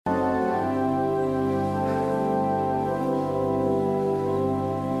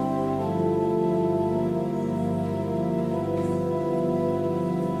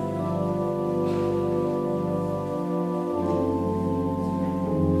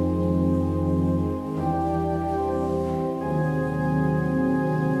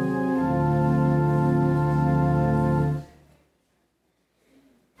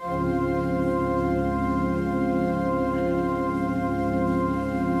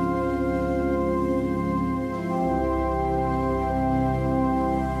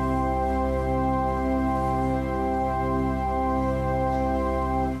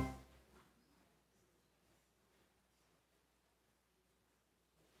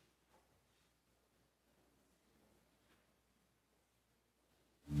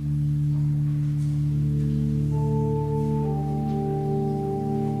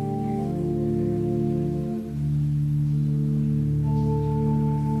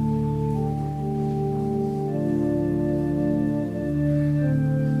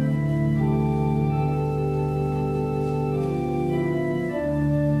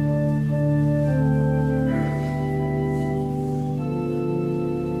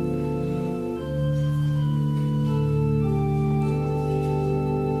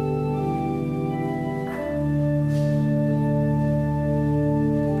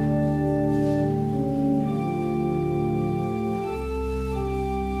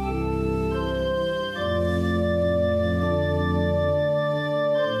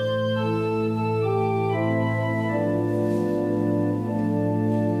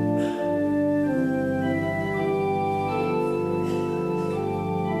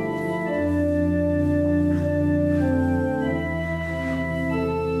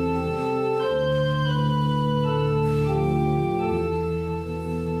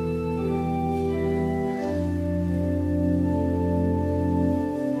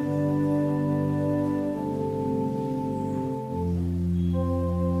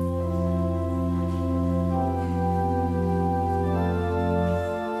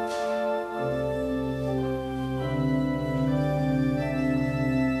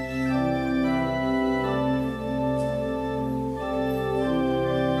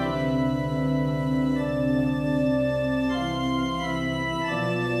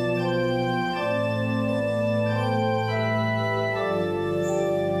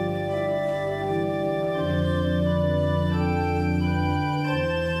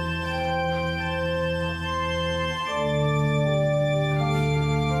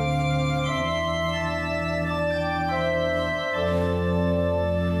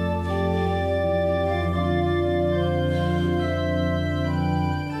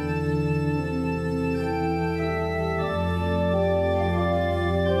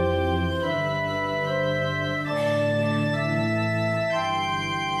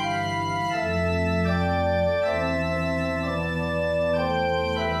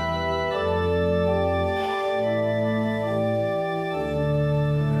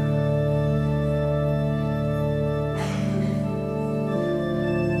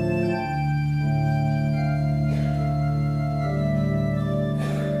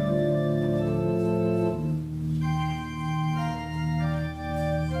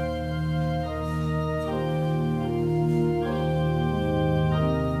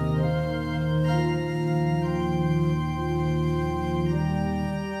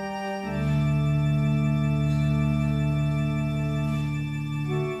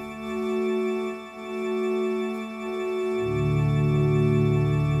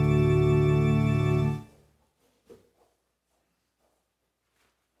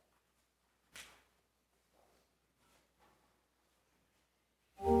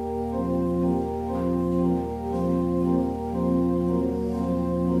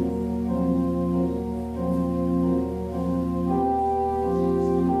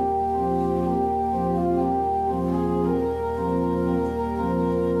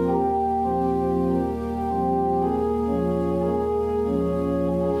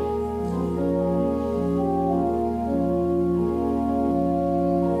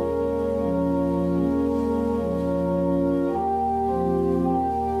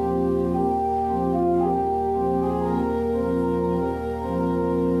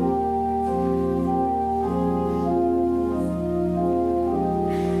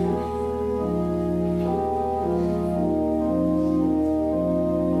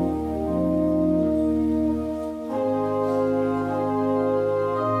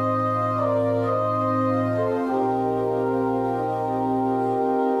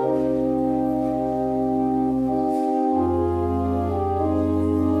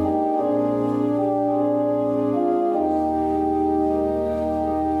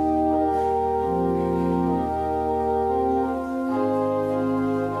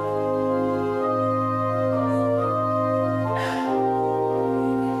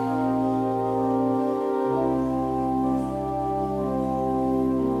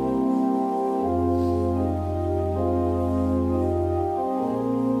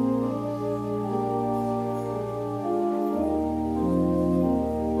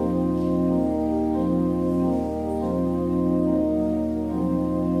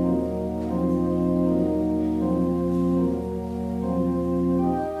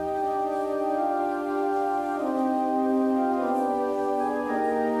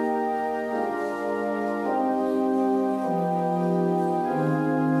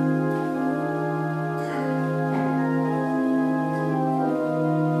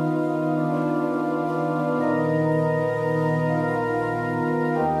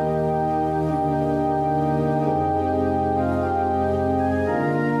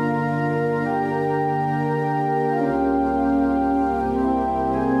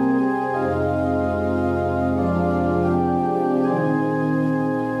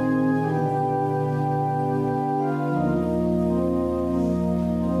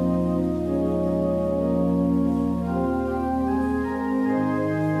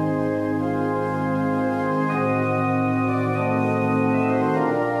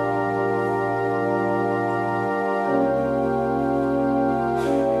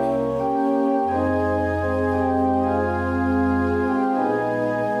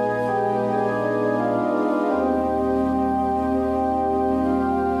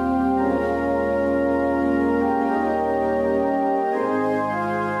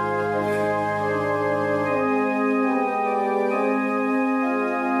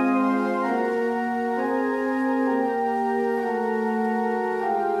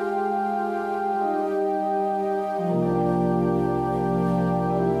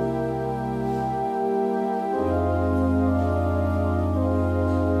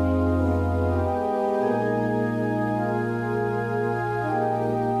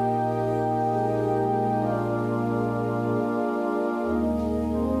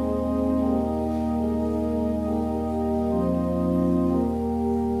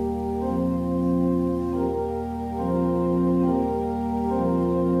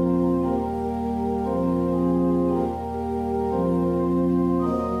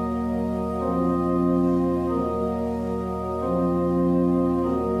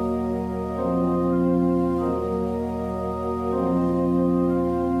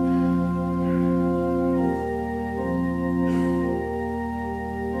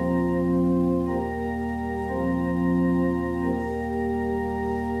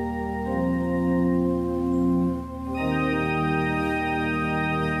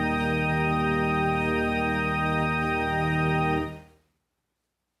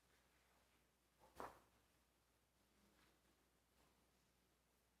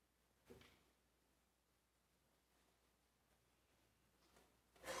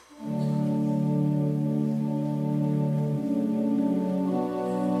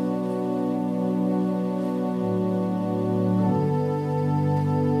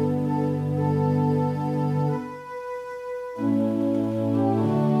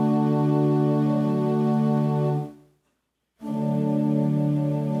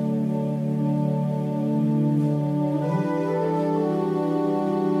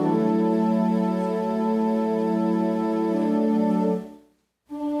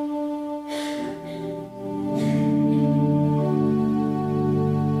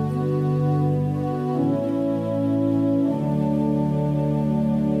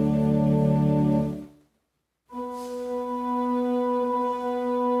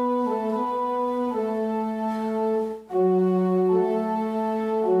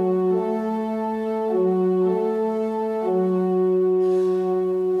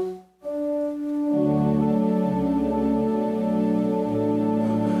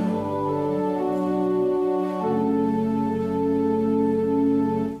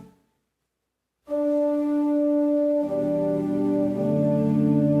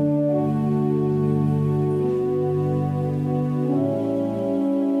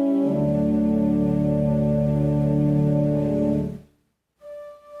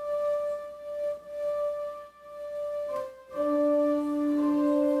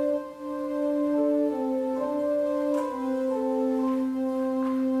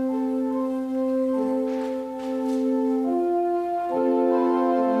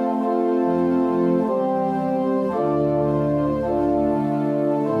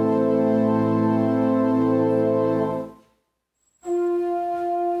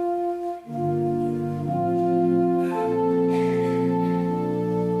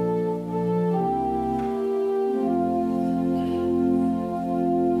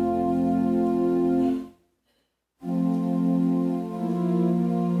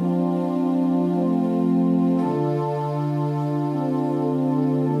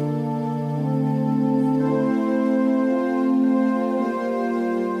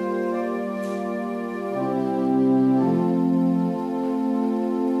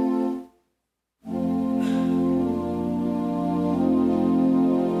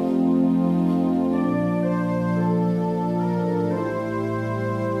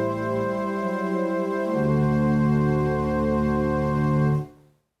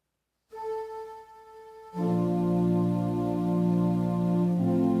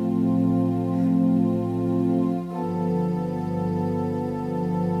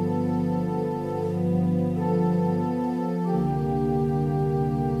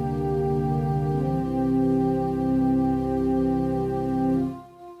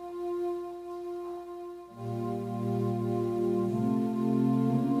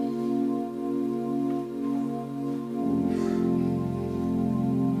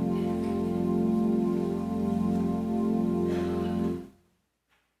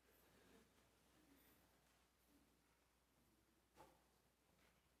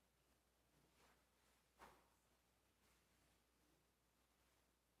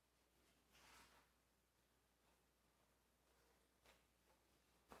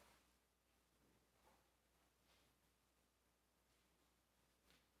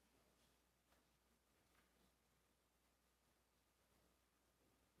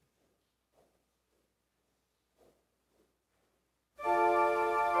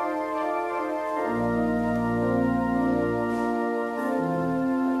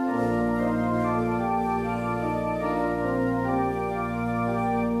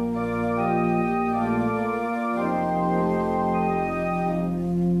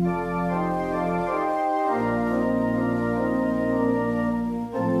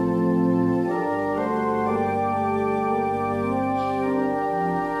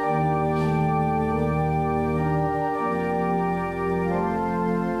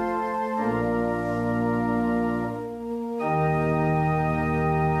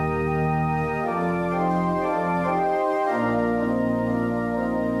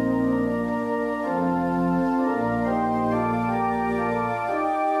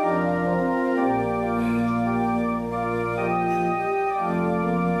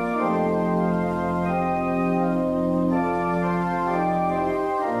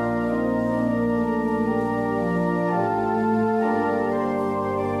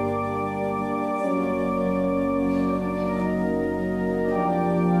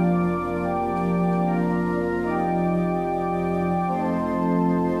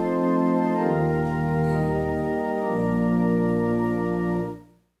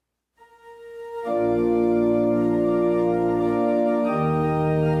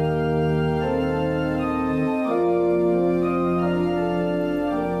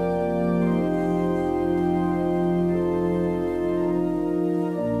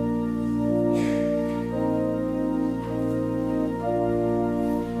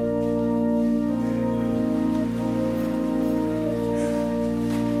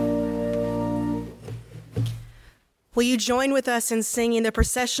Will you join with us in singing the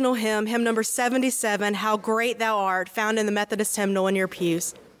processional hymn, hymn number 77, How Great Thou Art, found in the Methodist hymnal in your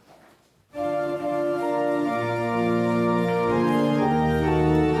pews?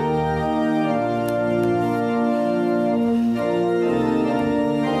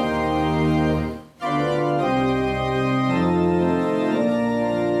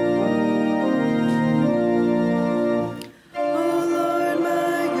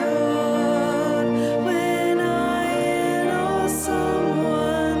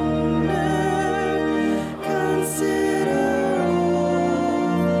 Consider all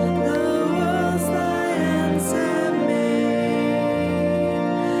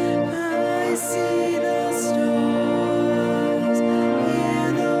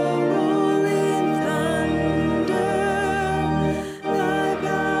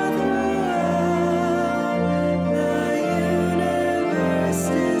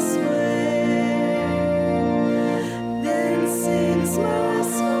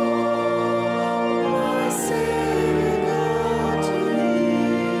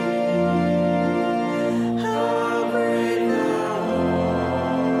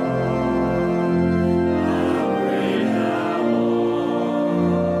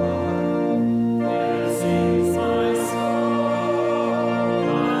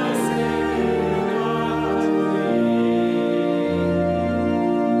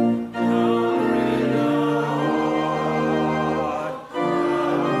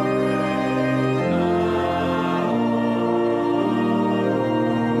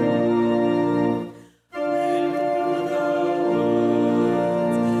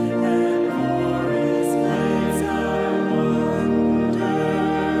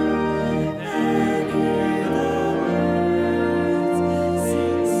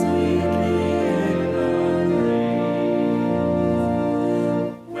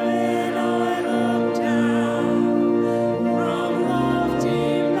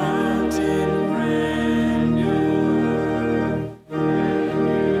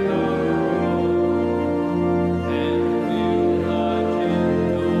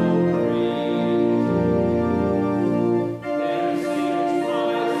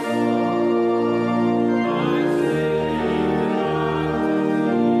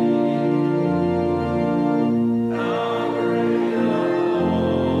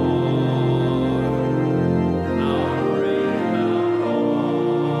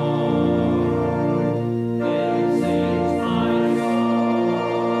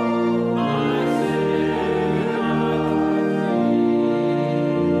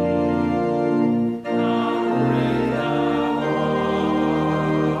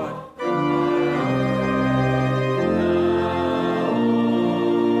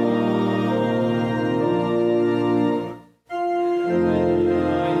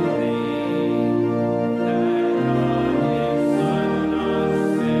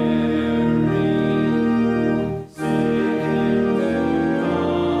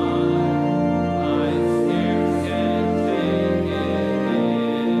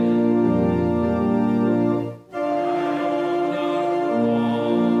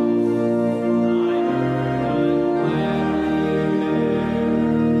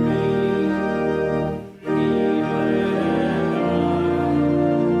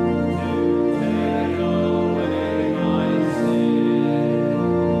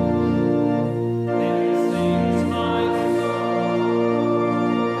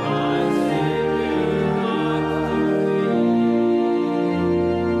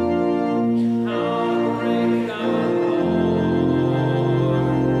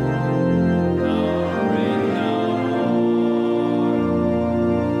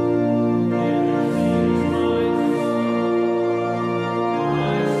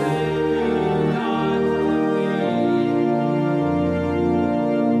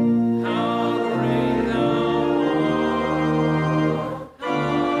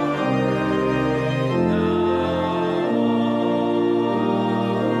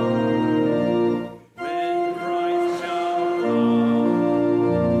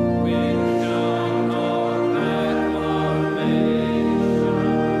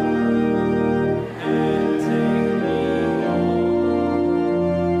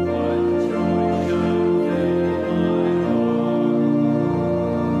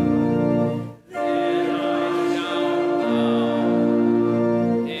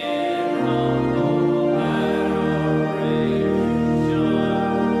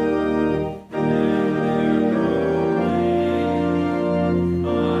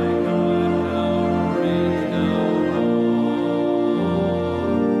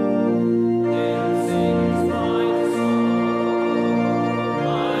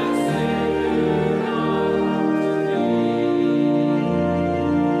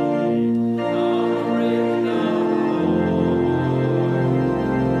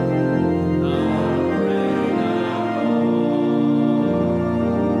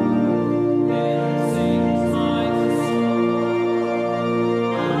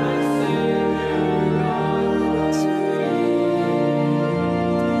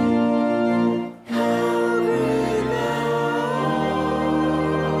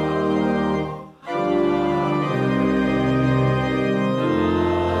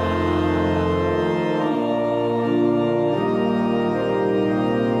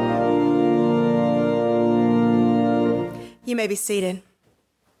You may be seated.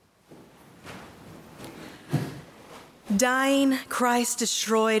 Dying, Christ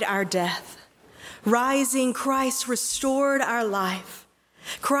destroyed our death. Rising, Christ restored our life.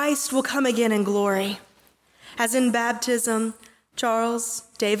 Christ will come again in glory. As in baptism, Charles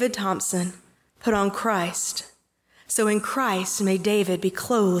David Thompson put on Christ, so in Christ may David be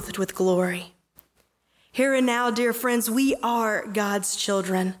clothed with glory. Here and now, dear friends, we are God's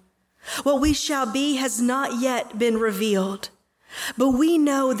children. What we shall be has not yet been revealed, but we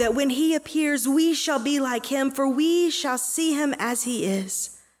know that when he appears, we shall be like him, for we shall see him as he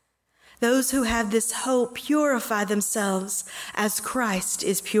is. Those who have this hope purify themselves as Christ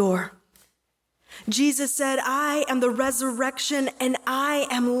is pure. Jesus said, I am the resurrection and I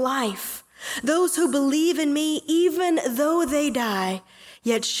am life. Those who believe in me, even though they die,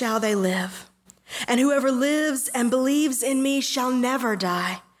 yet shall they live. And whoever lives and believes in me shall never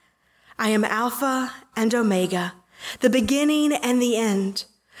die. I am Alpha and Omega, the beginning and the end,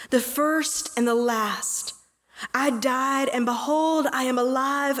 the first and the last. I died, and behold, I am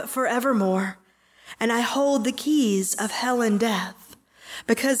alive forevermore, and I hold the keys of hell and death.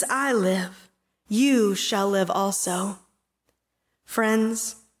 Because I live, you shall live also.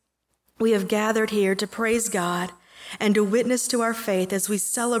 Friends, we have gathered here to praise God and to witness to our faith as we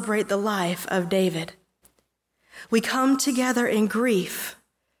celebrate the life of David. We come together in grief,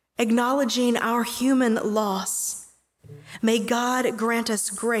 acknowledging our human loss. May God grant us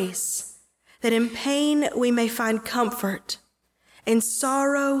grace, that in pain we may find comfort, in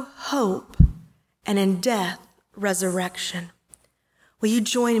sorrow, hope, and in death, resurrection. Will you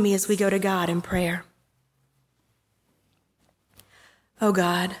join me as we go to God in prayer? O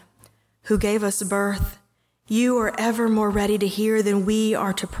God, who gave us birth, you are ever more ready to hear than we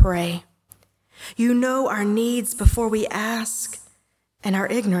are to pray. You know our needs before we ask, and our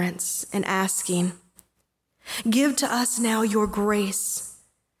ignorance in asking. Give to us now your grace,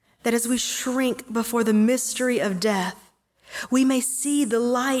 that as we shrink before the mystery of death, we may see the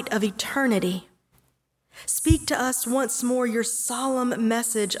light of eternity. Speak to us once more your solemn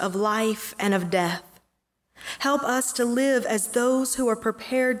message of life and of death. Help us to live as those who are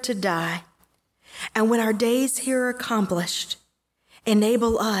prepared to die. And when our days here are accomplished,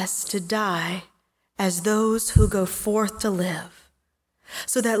 enable us to die as those who go forth to live,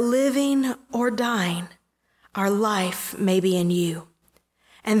 so that living or dying, our life may be in you,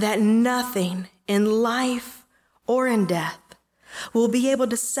 and that nothing in life or in death will be able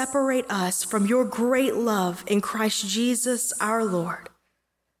to separate us from your great love in Christ Jesus our Lord.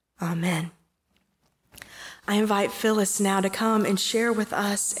 Amen. I invite Phyllis now to come and share with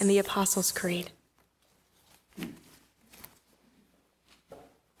us in the Apostles' Creed.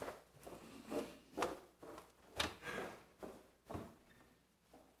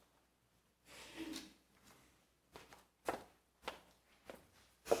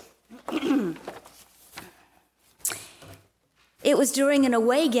 It was during an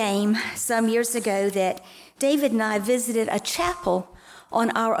away game some years ago that David and I visited a chapel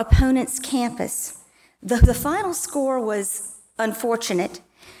on our opponent's campus. The final score was unfortunate.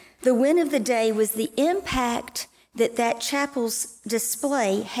 The win of the day was the impact that chapel's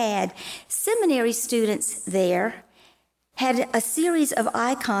display had. Seminary students there had a series of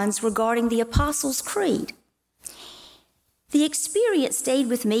icons regarding the Apostles' Creed. The experience stayed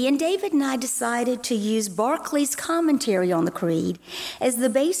with me, and David and I decided to use Barclay's commentary on the Creed as the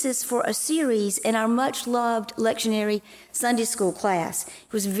basis for a series in our much-loved lectionary Sunday school class.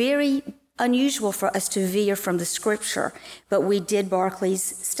 It was very unusual for us to veer from the Scripture, but we did Barclay's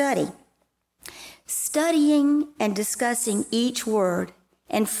study. Studying and discussing each word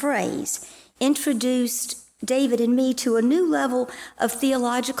and phrase introduced David and me to a new level of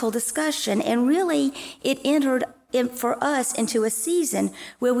theological discussion, and really it entered for us into a season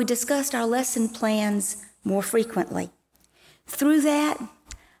where we discussed our lesson plans more frequently. Through that,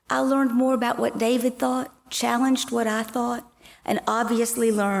 I learned more about what David thought, challenged what I thought, and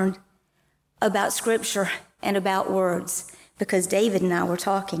obviously learned about Scripture and about words, because David and I were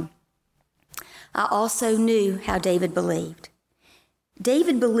talking. I also knew how David believed.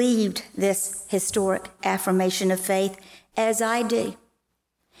 David believed this historic affirmation of faith as I do.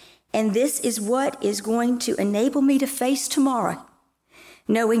 And this is what is going to enable me to face tomorrow,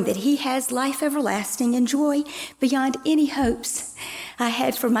 knowing that he has life everlasting and joy beyond any hopes I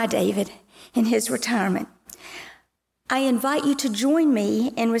had for my David in his retirement. I invite you to join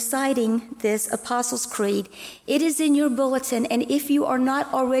me in reciting this Apostles' Creed. It is in your bulletin, and if you are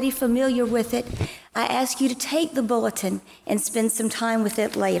not already familiar with it, I ask you to take the bulletin and spend some time with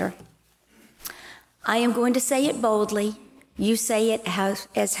it later. I am going to say it boldly. You say it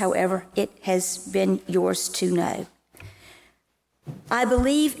as however it has been yours to know. I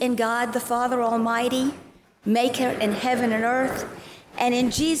believe in God the Father Almighty, maker in heaven and earth, and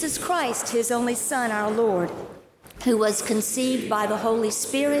in Jesus Christ, his only Son, our Lord, who was conceived by the Holy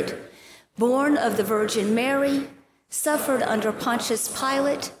Spirit, born of the Virgin Mary, suffered under Pontius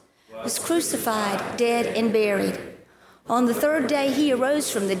Pilate, was crucified, dead, and buried. On the third day he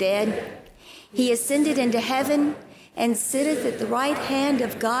arose from the dead. He ascended into heaven and sitteth at the right hand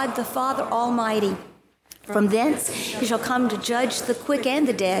of God the Father Almighty. From thence he shall come to judge the quick and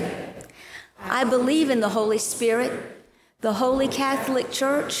the dead. I believe in the Holy Spirit, the Holy Catholic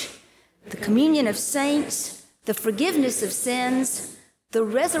Church, the communion of saints, the forgiveness of sins, the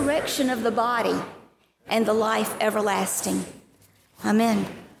resurrection of the body, and the life everlasting. Amen.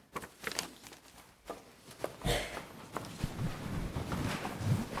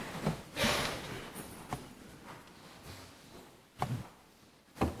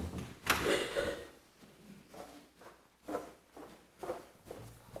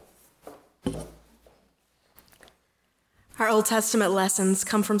 Our Old Testament lessons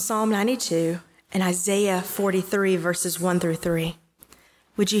come from Psalm 92 and Isaiah 43, verses 1 through 3.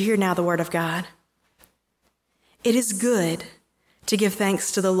 Would you hear now the word of God? It is good to give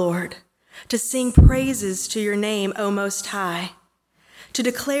thanks to the Lord, to sing praises to your name, O Most High, to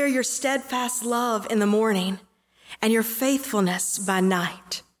declare your steadfast love in the morning and your faithfulness by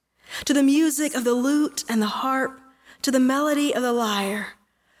night, to the music of the lute and the harp, to the melody of the lyre.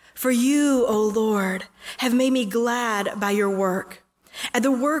 For you, O Lord, have made me glad by your work. At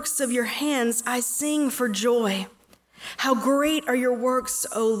the works of your hands I sing for joy. How great are your works,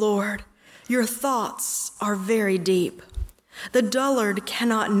 O Lord! Your thoughts are very deep. The dullard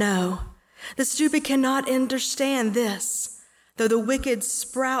cannot know. The stupid cannot understand this. Though the wicked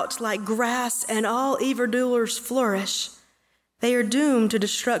sprout like grass and all evildoers flourish, they are doomed to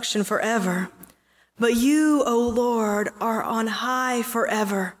destruction forever. But you, O Lord, are on high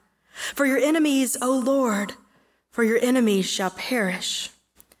forever. For your enemies, O Lord, for your enemies shall perish.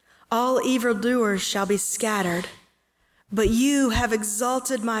 All evildoers shall be scattered. But you have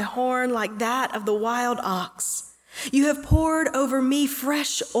exalted my horn like that of the wild ox. You have poured over me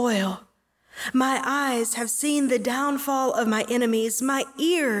fresh oil. My eyes have seen the downfall of my enemies. My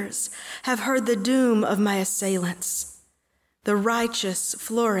ears have heard the doom of my assailants. The righteous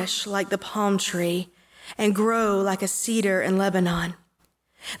flourish like the palm tree and grow like a cedar in Lebanon.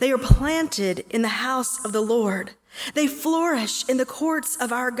 They are planted in the house of the Lord. They flourish in the courts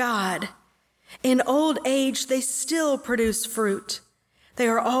of our God. In old age, they still produce fruit. They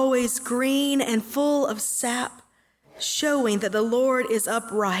are always green and full of sap, showing that the Lord is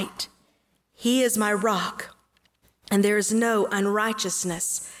upright. He is my rock, and there is no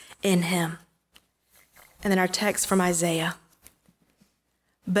unrighteousness in him. And then our text from Isaiah.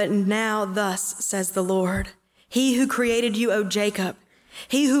 But now thus says the Lord, he who created you, O Jacob,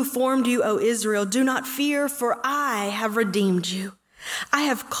 he who formed you, O Israel, do not fear, for I have redeemed you. I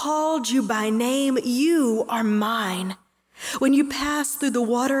have called you by name. You are mine. When you pass through the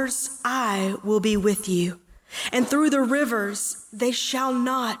waters, I will be with you. And through the rivers, they shall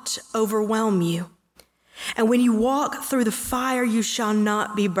not overwhelm you. And when you walk through the fire, you shall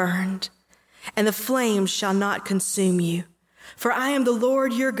not be burned, and the flames shall not consume you. For I am the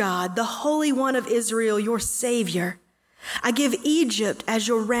Lord your God, the Holy One of Israel, your Savior. I give Egypt as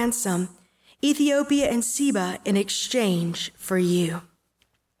your ransom, Ethiopia and Seba in exchange for you.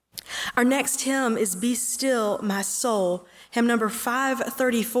 Our next hymn is Be Still, My Soul, hymn number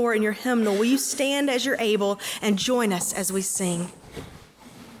 534 in your hymnal. Will you stand as you're able and join us as we sing?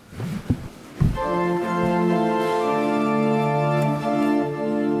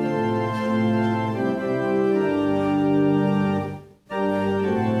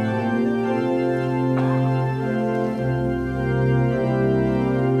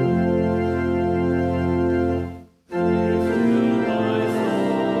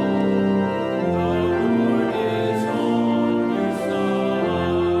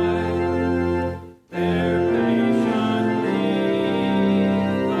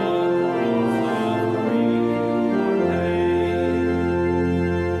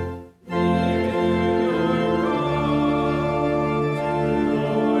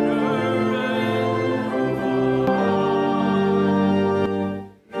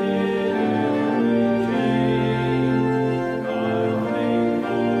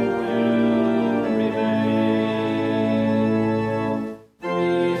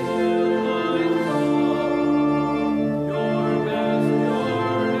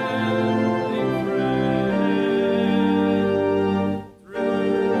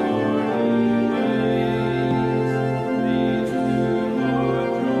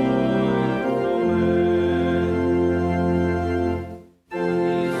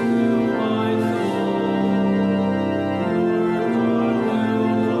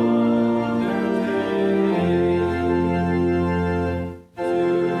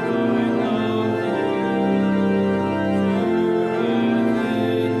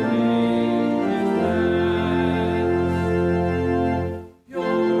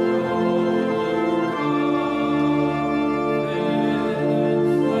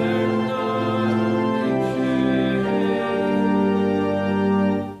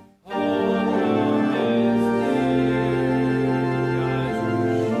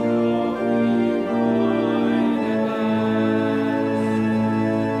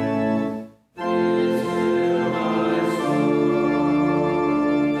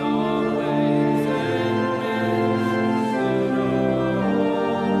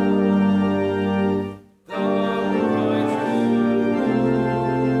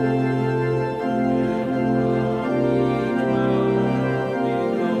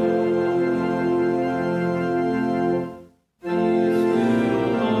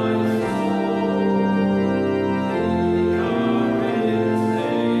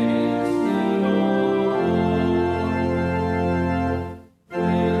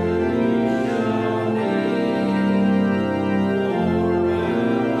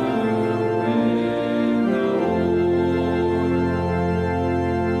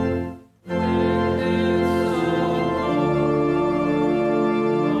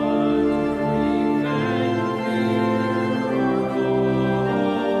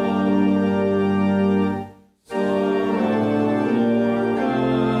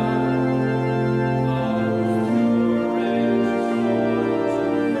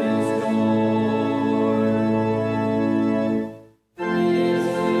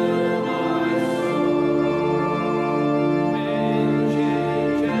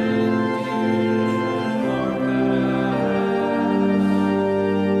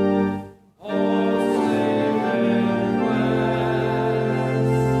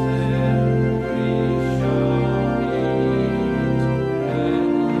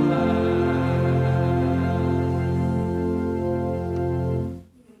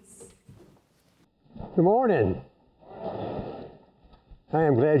 Good morning. I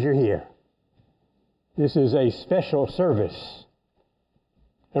am glad you're here. This is a special service,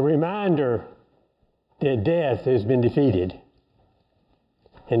 a reminder that death has been defeated,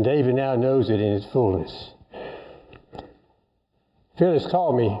 and David now knows it in its fullness. Phyllis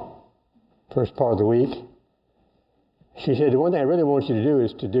called me first part of the week. She said, the one thing I really want you to do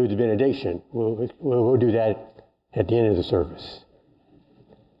is to do the benediction. We'll do that at the end of the service.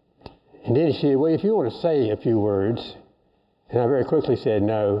 And then she said, well, if you want to say a few words, and I very quickly said,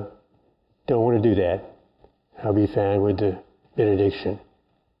 no, don't want to do that. I'll be fine with the benediction.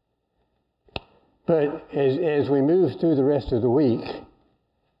 But as we moved through the rest of the week,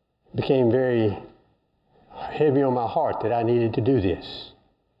 it became very heavy on my heart that I needed to do this.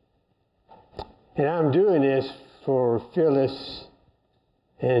 And I'm doing this for Phyllis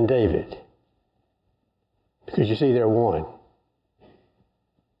and David. Because you see, they're one.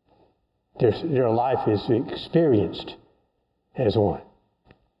 Their life is experienced as one.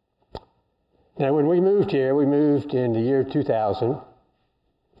 Now, when we moved here, we moved in the year 2000.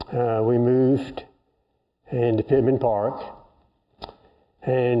 We moved into Pittman Park,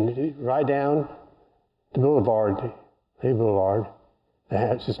 and right down the boulevard, the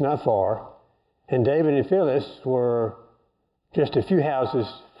house is not far, and David and Phyllis were just a few houses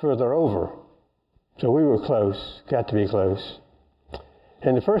further over. So we were close, got to be close.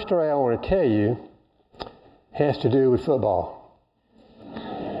 And the first story I want to tell you has to do with football.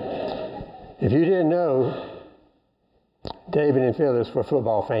 If you didn't know, David and Phyllis were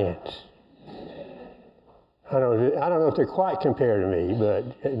football fans. I don't know if they're quite compared to me,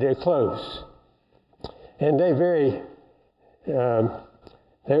 but they're close. And they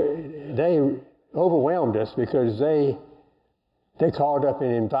overwhelmed us because they called up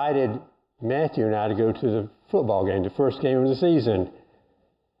and invited Matthew and I to go to the football game, the first game of the season.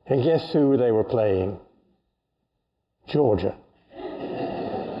 And guess who they were playing? Georgia.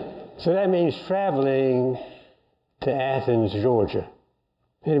 So that means traveling to Athens, Georgia.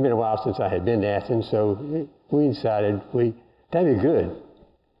 It had been a while since I had been to Athens, so we decided that'd be good.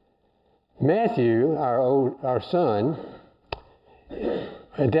 Matthew, our son,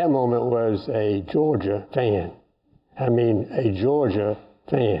 at that moment was a Georgia fan. I mean, a Georgia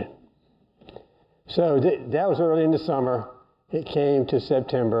fan. So that was early in the summer. It came to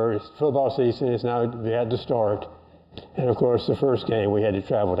September. Football season is now at the start. And of course, the first game, we had to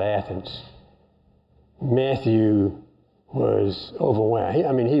travel to Athens. Matthew was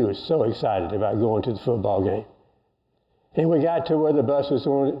overwhelmed. He was so excited about going to the football game. And we got to where the bus was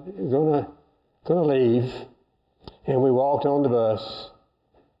going to leave, and we walked on the bus,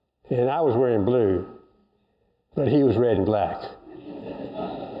 and I was wearing blue, but he was red and black.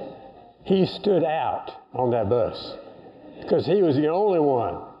 He stood out on that bus because he was the only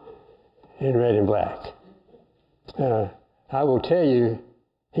one in red and black. I will tell you,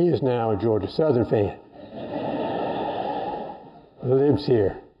 he is now a Georgia Southern fan. He lives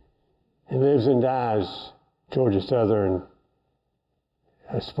here. He lives and dies Georgia Southern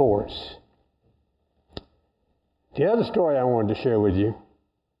sports. The other story I wanted to share with you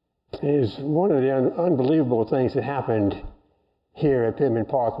is one of the unbelievable things that happened here at Pittman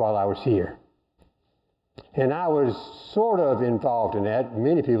Park while I was here. And I was sort of involved in that.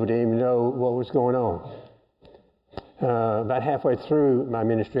 Many people didn't even know what was going on. About halfway through my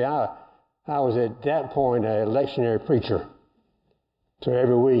ministry, I was at that point a lectionary preacher. So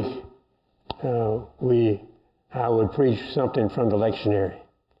every week I would preach something from the lectionary.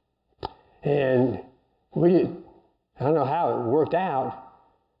 And I don't know how it worked out,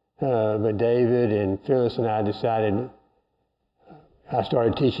 but David and Phyllis and I decided I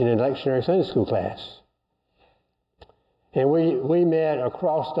started teaching in lectionary Sunday school class. And we met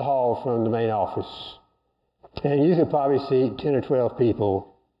across the hall from the main office. And you could probably see 10 or 12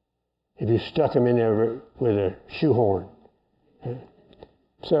 people if you stuck them in there with a shoehorn.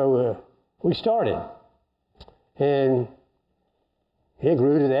 So we started. And it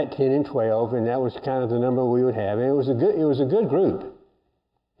grew to that 10 and 12, and that was kind of the number we would have. And it was a good group.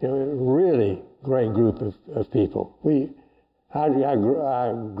 A really great group of people. I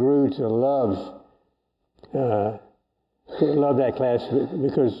grew to love that class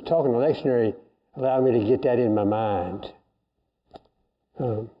because talking to lectionary allowed me to get that in my mind.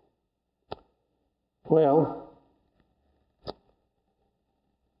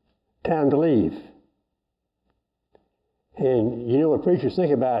 Time to leave. And you know what preachers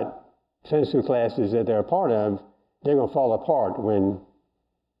think about Sunday school classes that they're a part of, they're going to fall apart when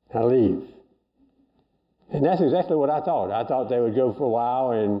I leave. And that's exactly what I thought. I thought they would go for a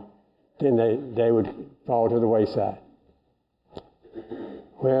while and then they would fall to the wayside.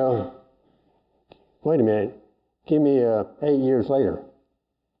 Well, wait a minute, give me 8 years later.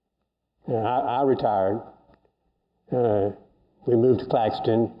 I retired. We moved to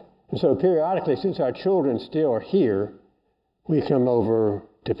Claxton. And so periodically, since our children still are here, we come over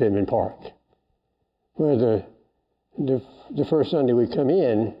to Pittman Park. Where the first Sunday we come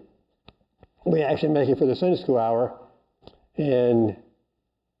in, we actually make it for the Sunday school hour, and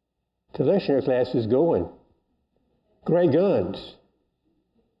the lectionary class is going. Great guns.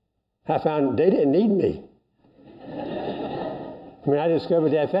 I found they didn't need me. I mean, I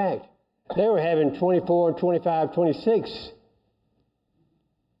discovered that fact. They were having 24, 25, 26.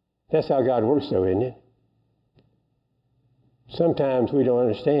 That's how God works, though, isn't it? Sometimes we don't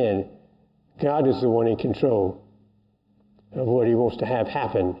understand. God is the one in control of what He wants to have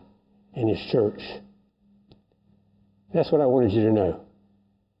happen in His church. That's what I wanted you to know.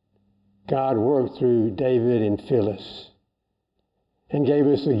 God worked through David and Phyllis and gave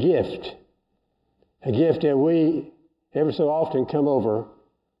us a gift that we ever so often come over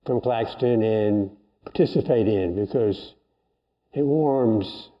from Claxton and participate in, because it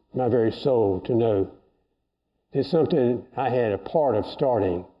warms my very soul to know that something I had a part of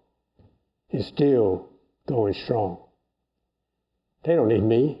starting is still going strong. They don't need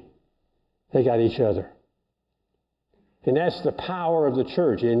me. They got each other. And that's the power of the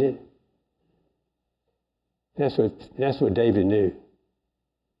church, isn't it? That's what David knew.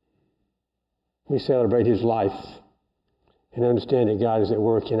 We celebrate his life and understand that God is at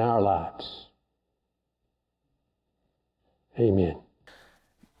work in our lives. Amen.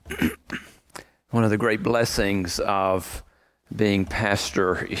 One of the great blessings of being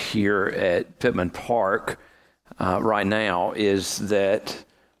pastor here at Pittman Park right now is that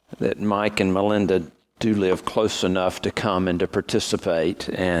Mike and Melinda do live close enough to come and to participate.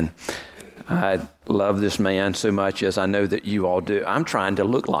 And I love this man so much, as I know that you all do. I'm trying to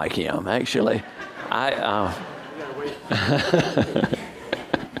look like him, actually.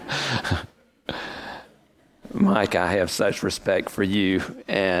 Mike, I have such respect for you,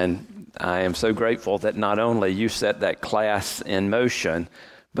 and I am so grateful that not only you set that class in motion,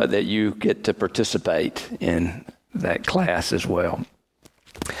 but that you get to participate in that class as well.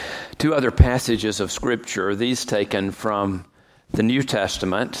 Two other passages of Scripture, these taken from the New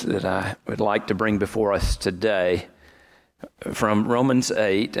Testament, that I would like to bring before us today, from Romans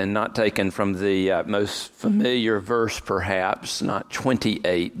 8, and not taken from the most familiar verse perhaps, not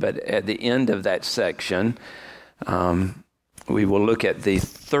 28, but at the end of that section, we will look at the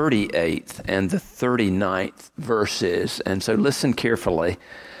 38th and the 39th verses. And so listen carefully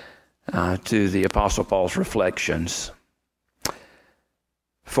to the Apostle Paul's reflections.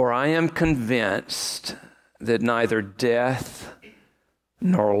 For I am convinced that neither death,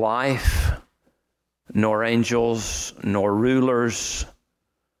 nor life, nor angels, nor rulers,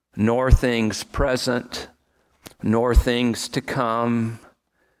 nor things present, nor things to come,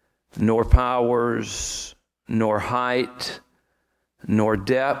 nor powers, nor height, nor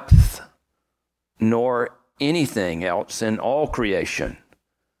depth, nor anything else in all creation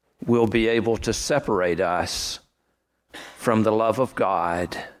will be able to separate us from the love of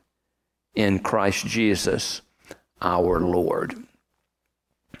God in Christ Jesus our Lord.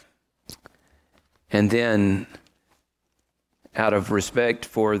 And then, out of respect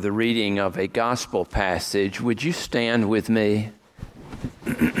for the reading of a gospel passage, would you stand with me?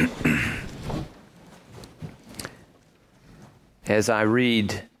 As I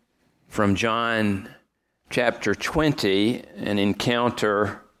read from John chapter 20, an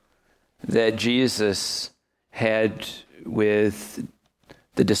encounter that Jesus had with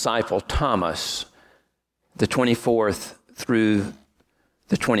the disciple Thomas, the 24th through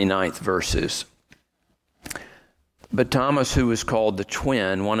the 29th verses. But Thomas, who was called the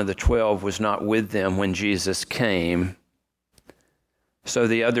twin, one of the 12, was not with them when Jesus came. So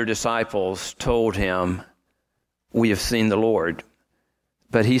the other disciples told him, "We have seen the Lord."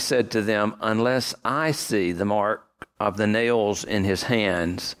 But he said to them, "Unless I see the mark of the nails in his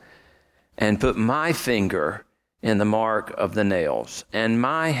hands, and put my finger in the mark of the nails, and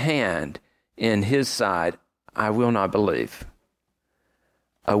my hand in his side, I will not believe."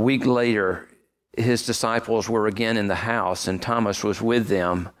 A week later, his disciples were again in the house, and Thomas was with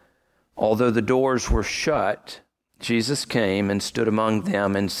them. Although the doors were shut, Jesus came and stood among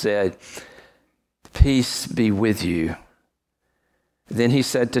them and said, "Peace be with you." Then he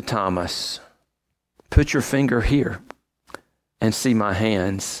said to Thomas, "Put your finger here and see my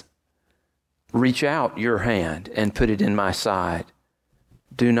hands. Reach out your hand and put it in my side.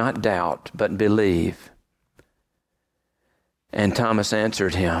 Do not doubt, but believe." And Thomas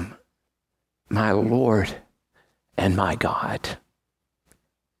answered him, "My Lord and my God."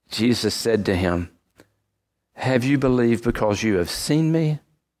 Jesus said to him, Have you believed because you have seen me?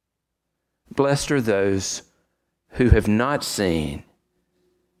 Blessed are those who have not seen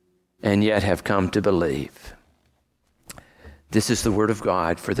and yet have come to believe. This is the word of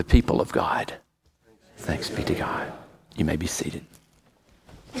God for the people of God. Thanks be to God. You may be seated.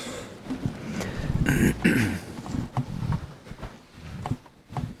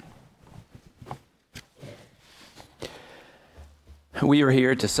 We are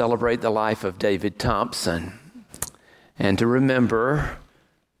here to celebrate the life of David Thompson and to remember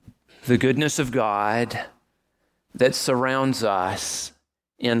the goodness of God that surrounds us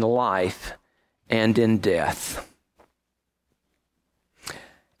in life and in death.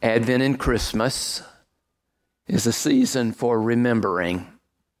 Advent and Christmas is a season for remembering.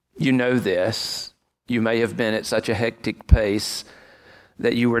 You know this. You may have been at such a hectic pace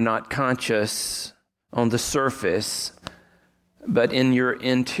that you were not conscious on the surface, but in your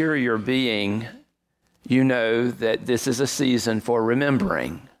interior being, you know that this is a season for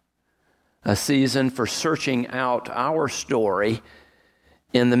remembering, a season for searching out our story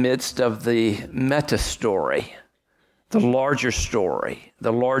in the midst of the meta story, the larger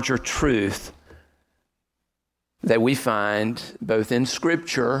truth that we find both in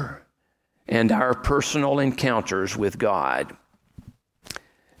Scripture and our personal encounters with God.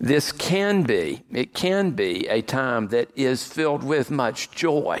 It can be a time that is filled with much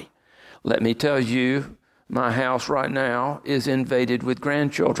joy. Let me tell you, my house right now is invaded with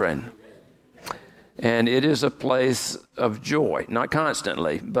grandchildren. And it is a place of joy, not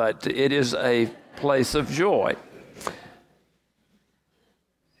constantly, but it is a place of joy.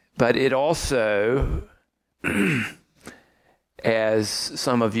 But it also, as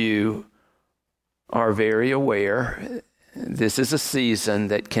some of you are very aware, this is a season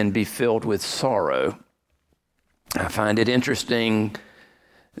that can be filled with sorrow. I find it interesting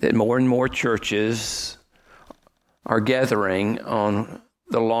that more and more churches are gathering on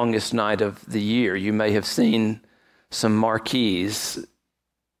the longest night of the year. You may have seen some marquees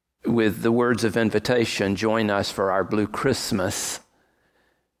with the words of invitation, "Join us for our Blue Christmas,"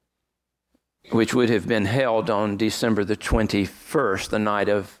 which would have been held on December the 21st, the night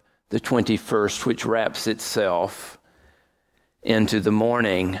of the 21st, which wraps itself into the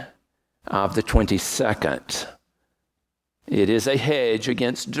morning of the 22nd. It is a hedge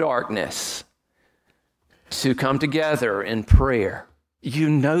against darkness to come together in prayer. You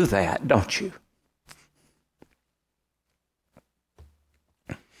know that, don't you?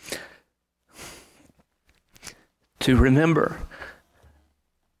 To remember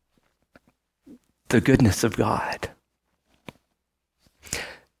the goodness of God.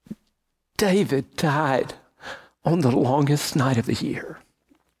 David died on the longest night of the year.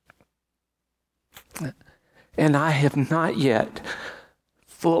 And I have not yet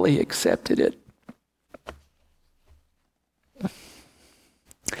fully accepted it.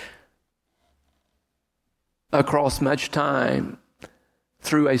 Across much time,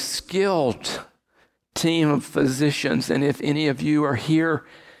 through a skilled team of physicians, and if any of you are here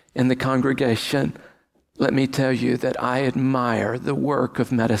in the congregation, let me tell you that I admire the work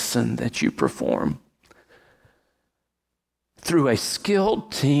of medicine that you perform. Through a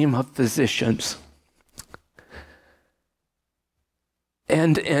skilled team of physicians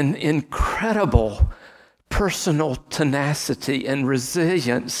and an incredible personal tenacity and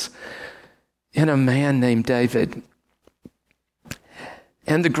resilience in a man named David.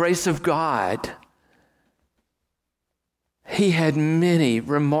 And the grace of God, he had many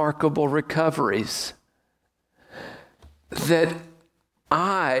remarkable recoveries that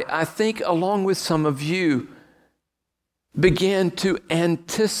I think along with some of you began to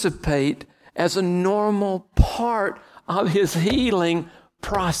anticipate as a normal part of his healing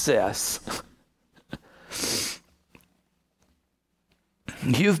process.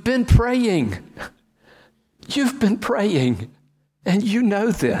 You've been praying, and you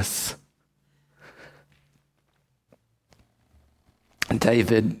know this.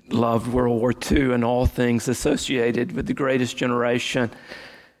 David loved World War II and all things associated with the greatest generation.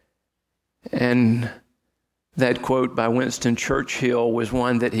 And that quote by Winston Churchill was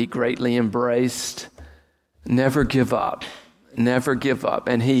one that he greatly embraced. Never give up. Never give up.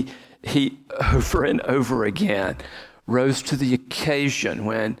 And he over and over again rose to the occasion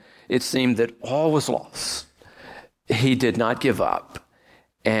when it seemed that all was lost. He did not give up.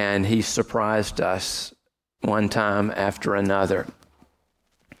 And he surprised us one time after another.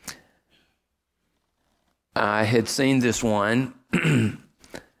 I had seen this one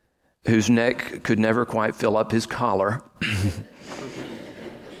whose neck could never quite fill up his collar.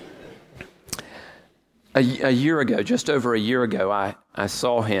 A year ago, just over a year ago, I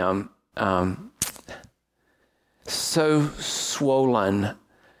saw him so swollen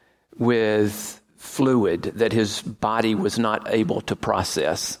with fluid that his body was not able to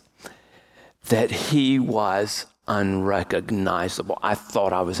process, that he was unrecognizable. I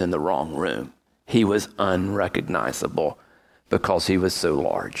thought I was in the wrong room. He was unrecognizable because he was so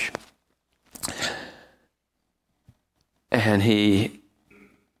large. And he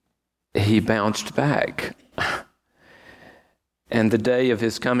bounced back. And the day of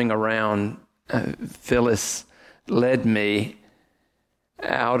his coming around, Phyllis led me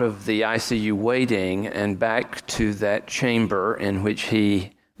out of the ICU waiting and back to that chamber in which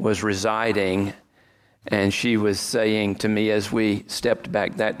he was residing. And she was saying to me as we stepped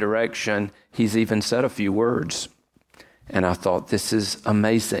back that direction, he's even said a few words. And I thought, this is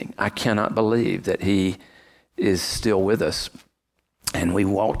amazing. I cannot believe that he is still with us. And we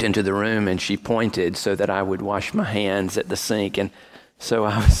walked into the room and she pointed so that I would wash my hands at the sink. And so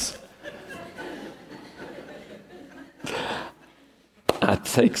I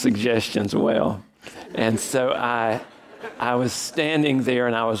take suggestions well. And so I was standing there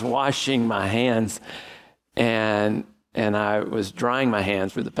and I was washing my hands and I was drying my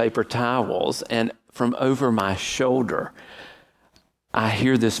hands with the paper towels, and from over my shoulder, I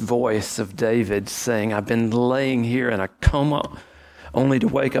hear this voice of David saying, I've been laying here in a coma only to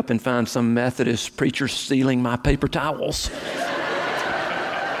wake up and find some Methodist preacher stealing my paper towels.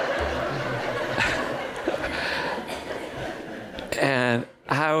 And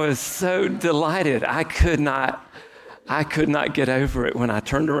I was so delighted. I could not get over it when I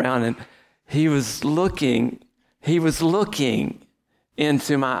turned around and he was looking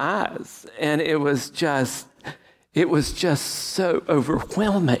into my eyes. And it was just so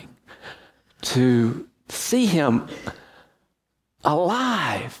overwhelming to see him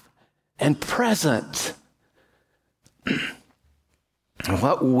alive and present.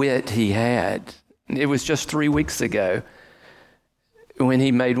 What wit he had. It was just 3 weeks ago when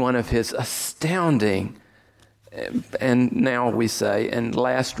he made one of his astounding, and now we say, and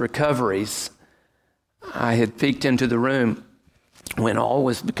last recoveries. I had peeked into the room when all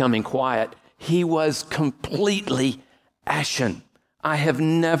was becoming quiet. He was completely ashen. I have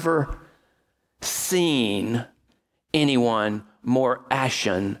never seen anyone more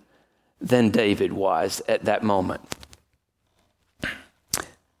ashen than David was at that moment.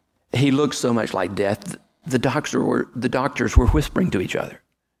 He looked so much like death. The doctors were whispering to each other.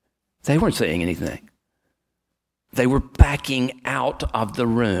 They weren't saying anything. They were backing out of the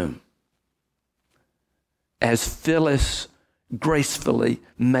room as Phyllis gracefully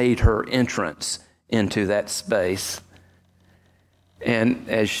made her entrance into that space. And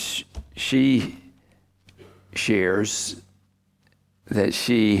as she shares that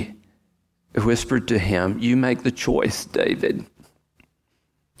she whispered to him, "You make the choice, David.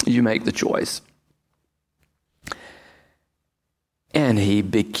 You make the choice." And he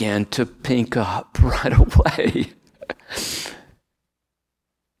began to pink up right away.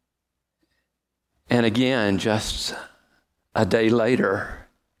 And again, just a day later,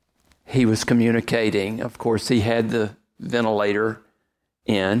 he was communicating. Of course, he had the ventilator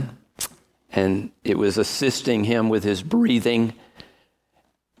in, and it was assisting him with his breathing.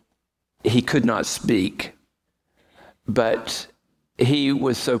 He could not speak, but he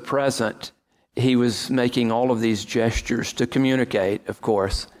was so present. He was making all of these gestures to communicate, of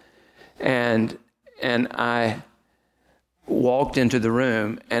course. And I walked into the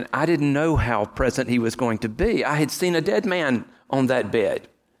room, and I didn't know how present he was going to be. I had seen a dead man on that bed.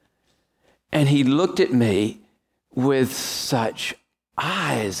 And he looked at me with such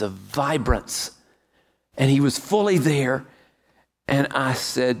eyes of vibrance. And he was fully there. And I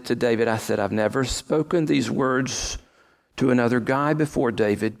said to David, I've never spoken these words to another guy before,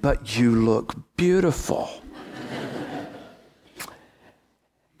 David, but you look beautiful.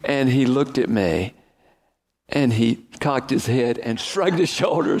 And he looked at me, and he cocked his head and shrugged his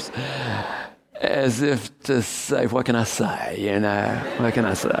shoulders as if to say, what can I say, what can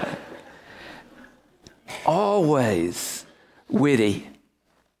I say? Always witty.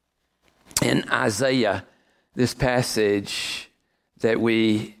 In Isaiah, this passage that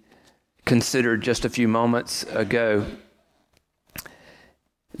we considered just a few moments ago,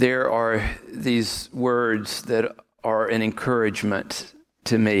 there are these words that are an encouragement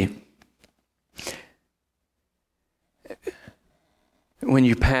to me. When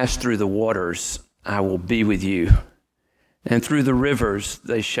you pass through the waters, I will be with you. And through the rivers,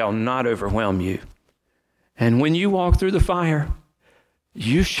 they shall not overwhelm you. And when you walk through the fire,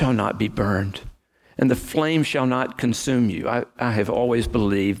 you shall not be burned, and the flame shall not consume you. I have always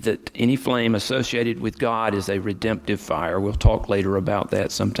believed that any flame associated with God is a redemptive fire. We'll talk later about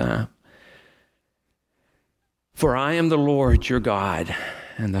that sometime. For I am the Lord your God,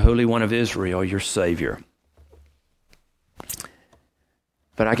 and the Holy One of Israel, your Savior.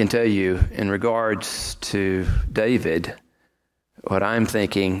 But I can tell you, in regards to David, what I'm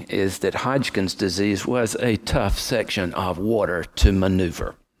thinking is that Hodgkin's disease was a tough section of water to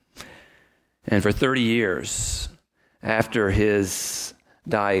maneuver. And for 30 years after his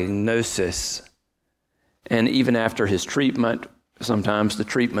diagnosis, and even after his treatment, sometimes the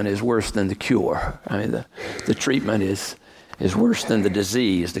treatment is worse than the cure. I mean, the treatment is worse than the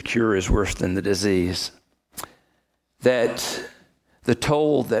disease. The cure is worse than the disease. That the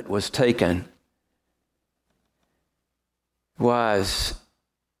toll that was taken was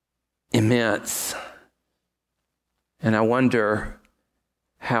immense. And I wonder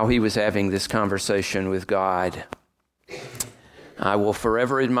how he was having this conversation with God. I will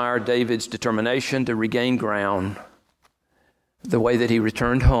forever admire David's determination to regain ground, the way that he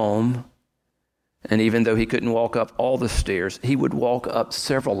returned home, and even though he couldn't walk up all the stairs, he would walk up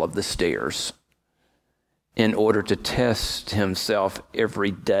several of the stairs in order to test himself every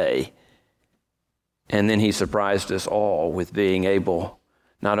day. And then he surprised us all with being able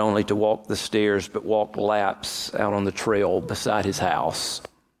not only to walk the stairs, but walk laps out on the trail beside his house.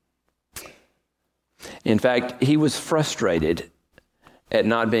 In fact, he was frustrated at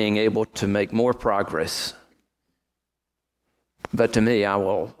not being able to make more progress. But to me, I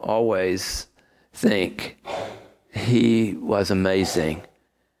will always think he was amazing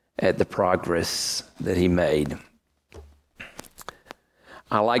at the progress that he made.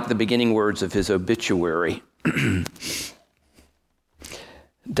 I like the beginning words of his obituary.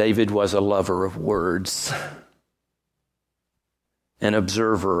 David was a lover of words, an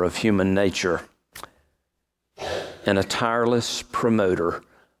observer of human nature, and a tireless promoter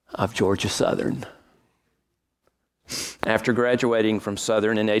of Georgia Southern. After graduating from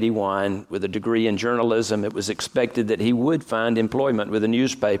Southern in 1981 with a degree in journalism, it was expected that he would find employment with a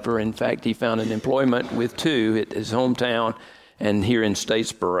newspaper. In fact, he found an employment with two at his hometown and here in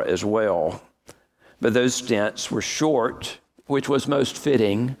Statesboro as well. But those stints were short, which was most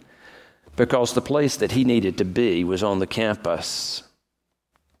fitting because the place that he needed to be was on the campus.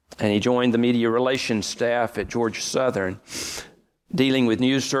 And he joined the media relations staff at Georgia Southern, dealing with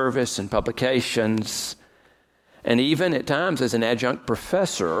news service and publications. And even at times as an adjunct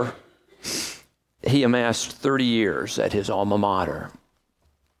professor, he amassed 30 years at his alma mater.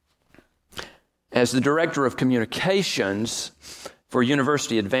 As the director of communications for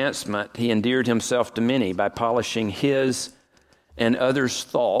university advancement, he endeared himself to many by polishing his and others'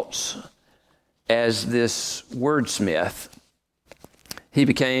 thoughts as this wordsmith. He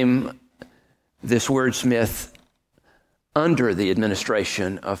became this wordsmith under the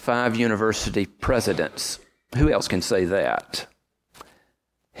administration of 5 university presidents. Who else can say that?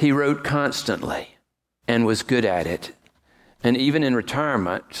 He wrote constantly and was good at it. And even in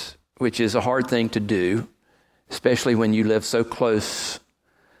retirement, which is a hard thing to do, especially when you live so close,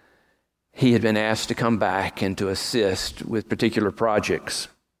 he had been asked to come back and to assist with particular projects.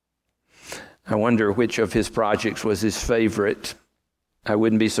 I wonder which of his projects was his favorite. I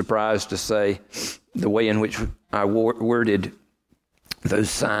wouldn't be surprised to say the way in which I worded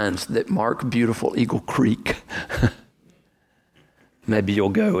those signs that mark beautiful Eagle Creek. Maybe you'll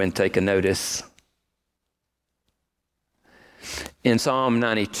go and take a notice. In Psalm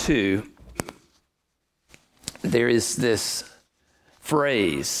 92, there is this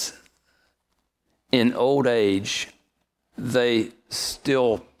phrase, in old age, they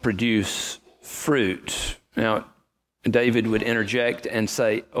still produce fruit. Now, David would interject and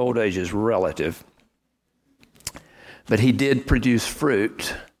say, old age is relative. But he did produce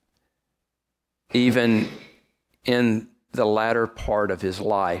fruit even in the latter part of his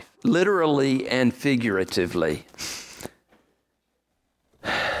life, literally and figuratively.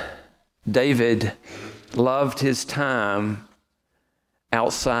 David loved his time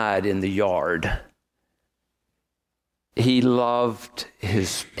outside in the yard. He loved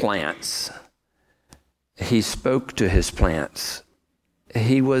his plants. He spoke to his plants.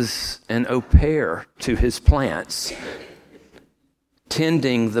 He was an au pair to his plants,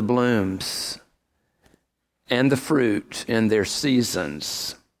 tending the blooms and the fruit in their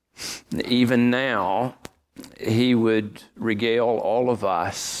seasons. Even now, he would regale all of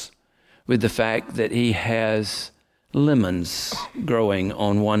us with the fact that he has lemons growing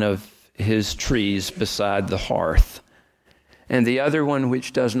on one of his trees beside the hearth. And the other one,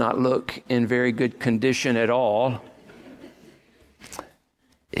 which does not look in very good condition at all,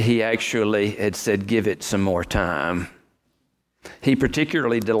 he actually had said, give it some more time. He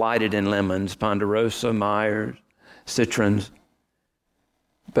particularly delighted in lemons, Ponderosa, Myers, Citrons.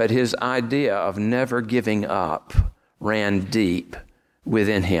 but his idea of never giving up ran deep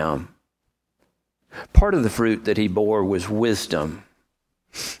within him. Part of the fruit that he bore was wisdom.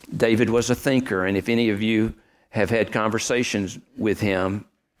 David was a thinker, and if any of you have had conversations with him,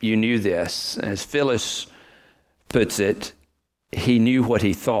 you knew this. As Phyllis puts it, he knew what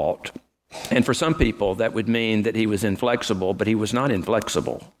he thought. And for some people, that would mean that he was inflexible, but he was not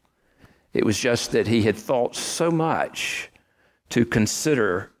inflexible. It was just that he had thought so much to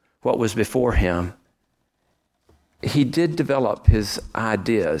consider what was before him. He did develop his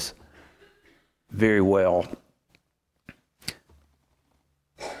ideas very well.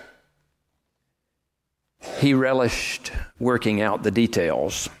 He relished working out the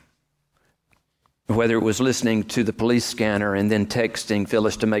details, whether it was listening to the police scanner and then texting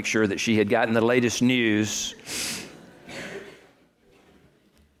Phyllis to make sure that she had gotten the latest news,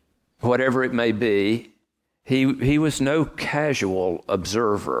 whatever it may be. He was no casual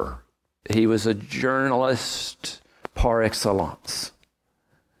observer. He was a journalist par excellence.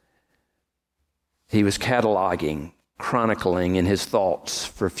 He was cataloging, chronicling in his thoughts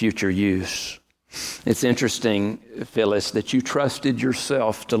for future use. It's interesting, Phyllis, that you trusted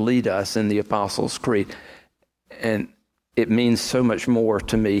yourself to lead us in the Apostles' Creed. And it means so much more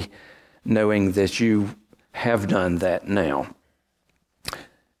to me knowing that you have done that now.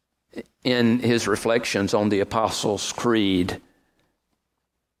 In his reflections on the Apostles' Creed,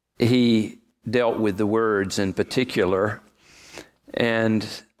 he dealt with the words in particular and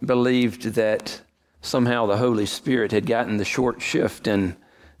believed that somehow the Holy Spirit had gotten the short shift in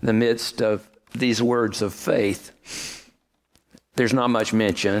the midst of these words of faith. There's not much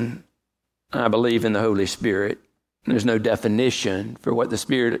mention. I believe in the Holy Spirit. There's no definition for what the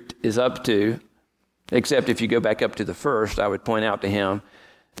Spirit is up to, except if you go back up to the first, I would point out to him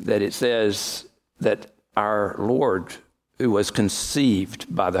that it says that our Lord, who was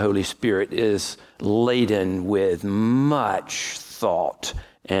conceived by the Holy Spirit, is laden with much thought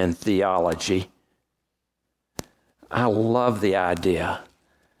and theology. I love the idea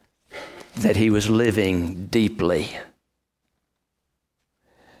that he was living deeply.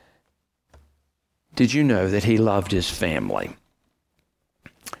 Did you know that he loved his family?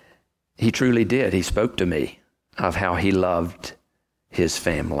 He truly did. He spoke to me of how he loved his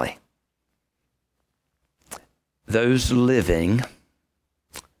family. Those living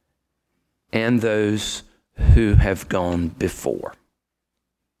and those who have gone before.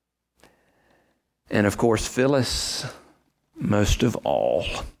 And of course, Phyllis, most of all,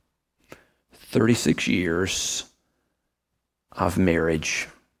 36 years of marriage.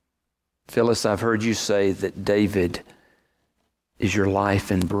 Phyllis, I've heard you say that David is your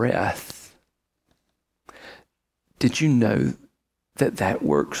life and breath. Did you know that that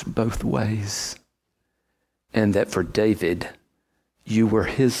works both ways? And that for David, you were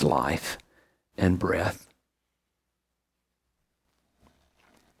his life and breath?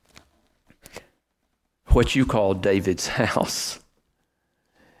 What you call David's house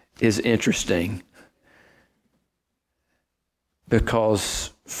is interesting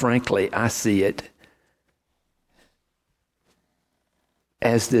because, frankly, I see it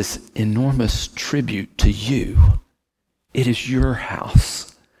as this enormous tribute to you. It is your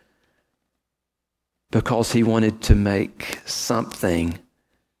house because he wanted to make something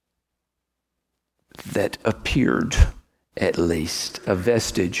that appeared, at least, a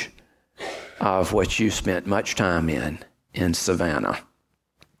vestige of what you spent much time in Savannah.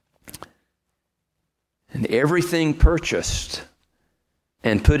 And everything purchased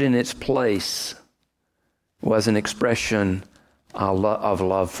and put in its place was an expression of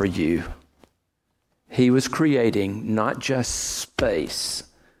love for you. He was creating not just space,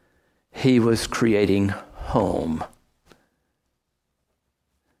 he was creating home.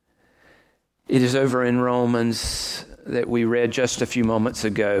 It is over in Romans that we read just a few moments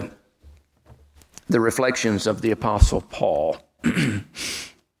ago, the reflections of the Apostle Paul.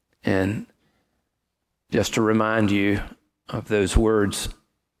 And just to remind you of those words,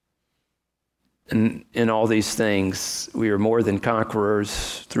 in all these things, we are more than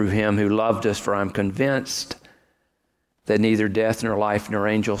conquerors through him who loved us, for I'm convinced that neither death, nor life, nor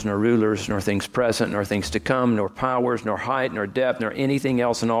angels, nor rulers, nor things present, nor things to come, nor powers, nor height, nor depth, nor anything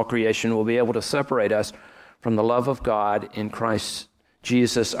else in all creation will be able to separate us from the love of God in Christ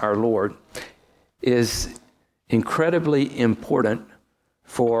Jesus our Lord. Is incredibly important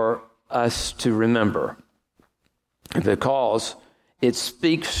for us to remember, because it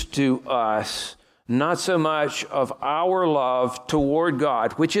speaks to us not so much of our love toward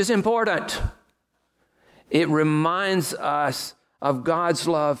God, which is important. It reminds us of God's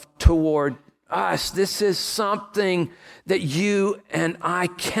love toward us. This is something that you and I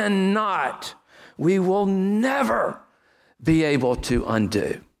cannot, we will never be able to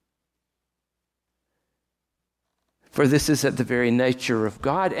undo. For this is at the very nature of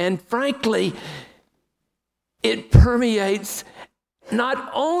God. And frankly, it permeates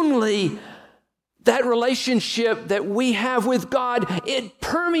not only that relationship that we have with God, it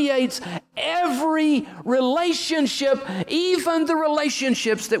permeates every relationship, even the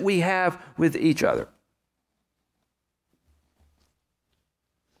relationships that we have with each other.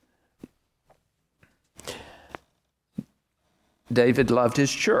 David loved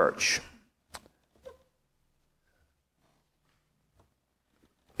his church.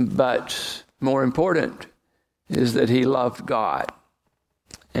 But more important is that he loved God,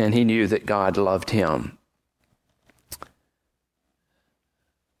 and he knew that God loved him.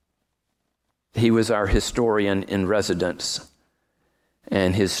 He was our historian in residence,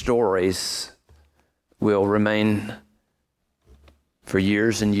 and his stories will remain for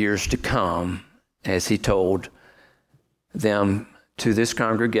years and years to come as he told them to this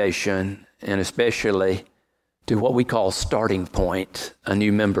congregation, and especially to what we call Starting Point, a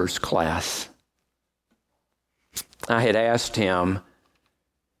new members class. I had asked him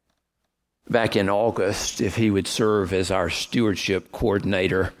back in August if he would serve as our stewardship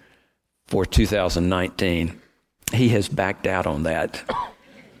coordinator for 2019. He has backed out on that.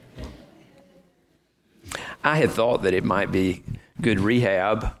 I had thought that it might be good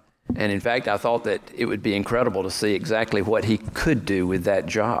rehab, and in fact, I thought that it would be incredible to see exactly what he could do with that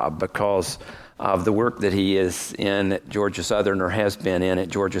job because of the work that he is in at Georgia Southern, or has been in at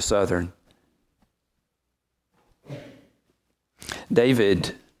Georgia Southern.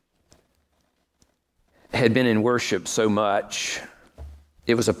 David had been in worship so much,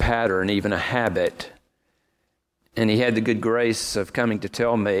 it was a pattern, even a habit. And he had the good grace of coming to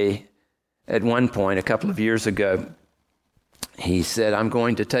tell me at one point, a couple of years ago, he said, "I'm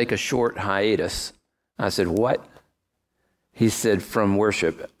going to take a short hiatus." I said, "What?" He said, "From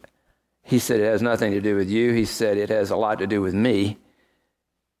worship." He said, "It has nothing to do with you." He said, "It has a lot to do with me."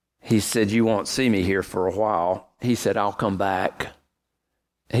 He said, "You won't see me here for a while." He said, "I'll come back."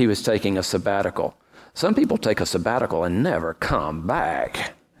 He was taking a sabbatical. Some people take a sabbatical and never come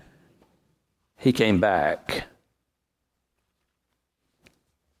back. He came back.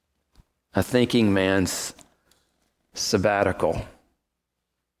 A thinking man's sabbatical.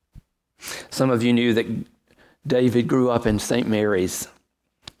 Some of you knew that David grew up in St. Mary's,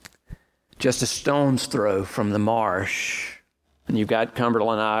 just a stone's throw from the marsh. And you've got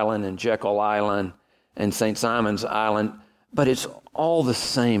Cumberland Island and Jekyll Island and St. Simon's Island, but it's all the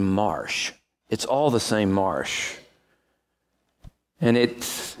same marsh. It's all the same marsh. And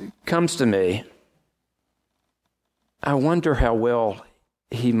it comes to me, I wonder how well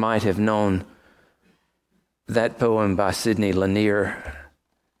he might have known that poem by Sidney Lanier,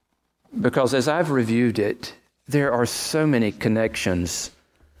 because as I've reviewed it, there are so many connections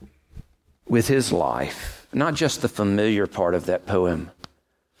with his life, not just the familiar part of that poem,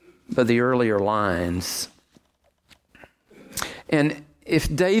 but the earlier lines. And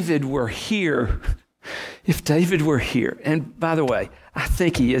if David were here, and by the way, I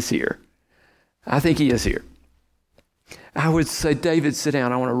think he is here. I would say, "David, sit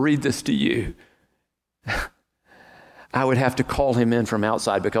down. I want to read this to you." I would have to call him in from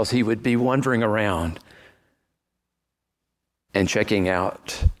outside because he would be wandering around and checking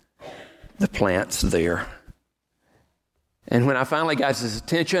out the plants there. And when I finally got his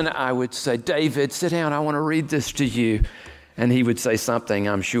attention, I would say, "David, sit down. I want to read this to you." And he would say something,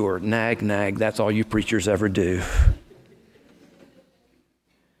 I'm sure, "Nag, nag, that's all you preachers ever do."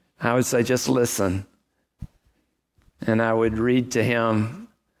 I would say, "Just listen." And I would read to him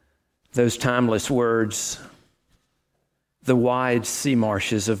those timeless words, "The wide sea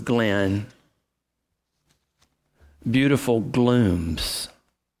marshes of Glen, beautiful glooms,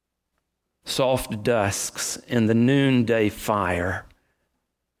 soft dusks in the noonday fire,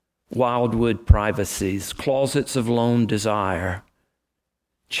 wildwood privacies, closets of lone desire,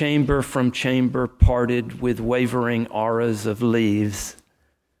 chamber from chamber parted with wavering auras of leaves,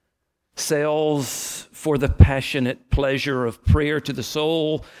 cells for the passionate pleasure of prayer to the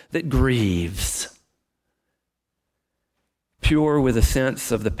soul that grieves, pure with a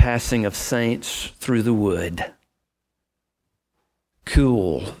sense of the passing of saints through the wood,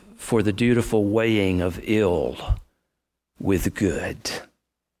 cool for the dutiful weighing of ill with good.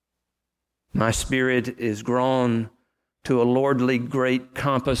 My spirit is grown to a lordly great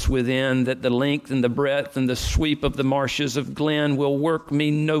compass within, that the length and the breadth and the sweep of the marshes of Glen will work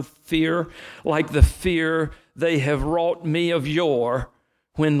me no fear, like the fear they have wrought me of yore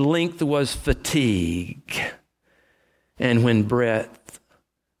when length was fatigue, and when breadth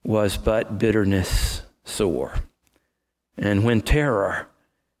was but bitterness sore, and when terror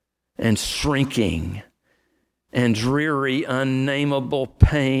and shrinking and dreary unnameable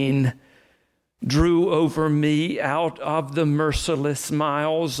pain drew over me out of the merciless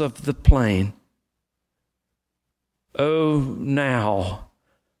miles of the plain. Oh, now,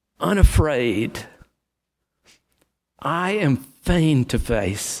 unafraid, I am fain to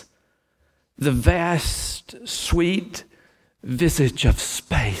face the vast, sweet visage of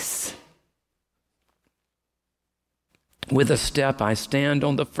space. With a step I stand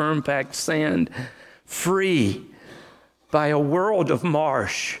on the firm-packed sand, free by a world of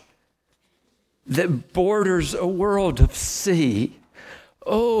marsh that borders a world of sea.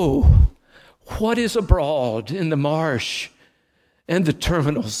 Oh, what is abroad in the marsh and the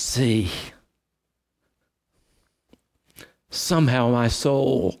terminal sea? Somehow my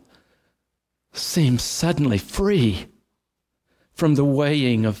soul seems suddenly free from the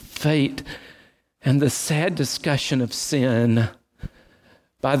weighing of fate and the sad discussion of sin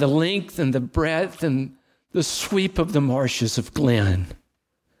by the length and the breadth and the sweep of the marshes of Glen.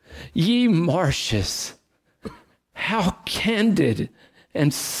 Ye marshes, how candid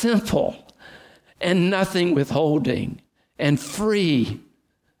and simple and nothing withholding and free.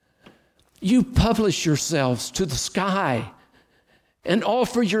 You publish yourselves to the sky and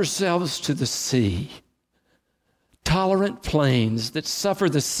offer yourselves to the sea. Tolerant plains that suffer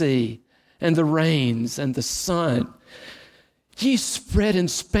the sea and the rains and the sun. Ye spread and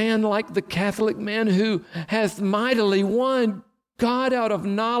span like the Catholic man who hath mightily won God out of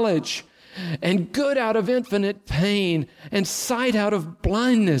knowledge, and good out of infinite pain, and sight out of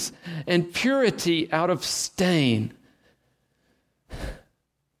blindness, and purity out of stain.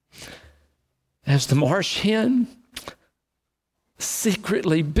 As the marsh hen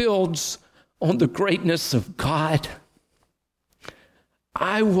secretly builds on the greatness of God,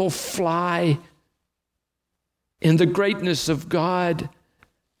 I will fly in the greatness of God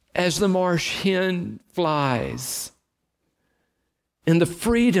as the marsh hen flies, in the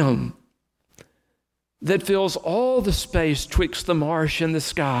freedom that fills all the space twixt the marsh and the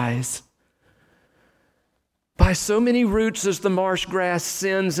skies. By so many roots as the marsh grass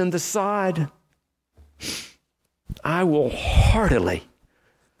sends in the sod, I will heartily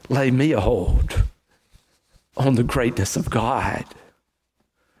lay me a hold on the greatness of God.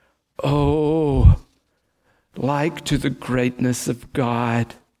 Oh, like to the greatness of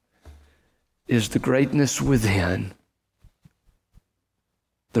God is the greatness within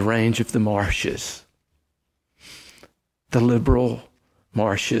the range of the marshes, the liberal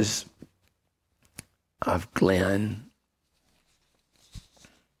marshes of Glen.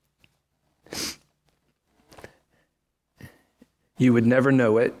 You would never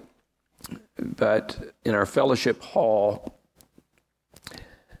know it, but in our fellowship hall,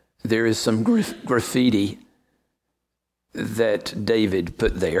 there is some graffiti that David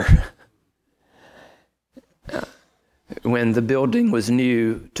put there. When the building was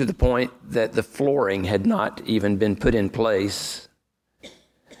new to the point that the flooring had not even been put in place,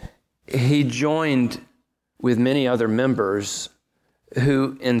 he joined with many other members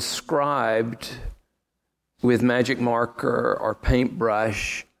who inscribed with magic marker or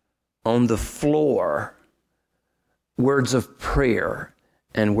paintbrush on the floor words of prayer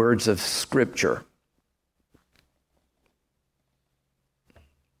and words of scripture.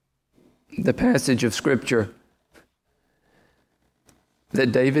 The passage of scripture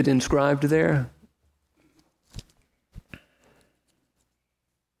that David inscribed there,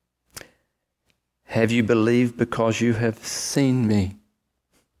 have you believed because you have seen me?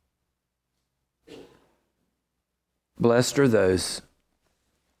 Blessed are those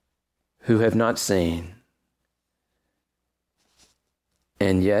who have not seen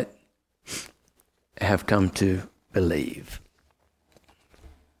and yet have come to believe.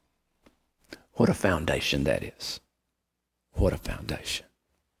 What a foundation that is. What a foundation.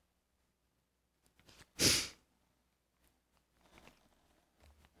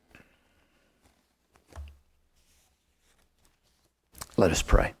 Let us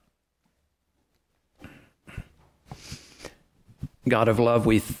pray. God of love,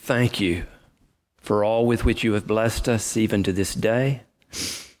 we thank you for all with which you have blessed us even to this day,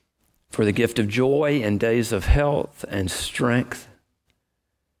 for the gift of joy and days of health and strength,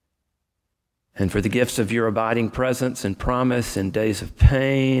 and for the gifts of your abiding presence and promise in days of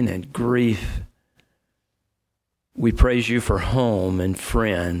pain and grief. We praise you for home and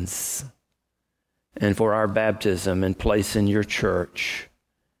friends, and for our baptism and place in your church,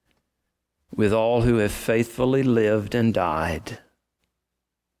 with all who have faithfully lived and died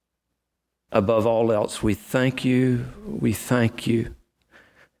above all else, we thank you, we thank you.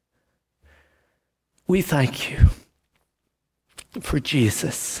 We thank you for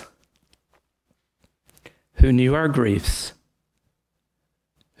Jesus, who knew our griefs,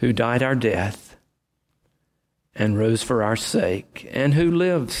 who died our death, and rose for our sake, and who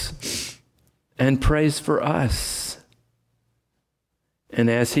lives and prays for us. And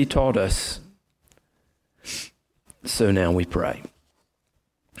as he taught us, so now we pray.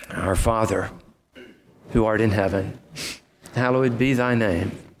 Our Father, who art in heaven, hallowed be thy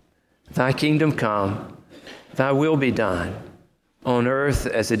name. Thy kingdom come, thy will be done, on earth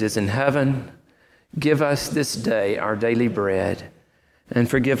as it is in heaven. Give us this day our daily bread, and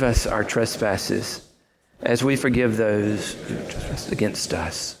forgive us our trespasses, as we forgive those who trespass against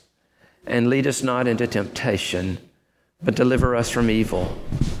us. And lead us not into temptation, but deliver us from evil.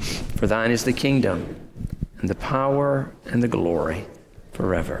 For thine is the kingdom, and the power, and the glory,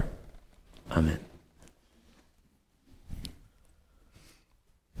 forever. Amen.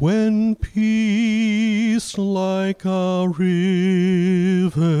 When peace like a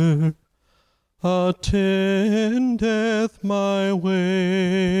river attendeth my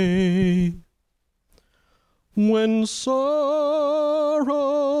way, when sorrows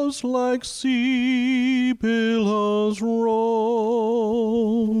like sea billows roll,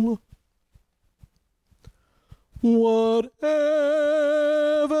 whatever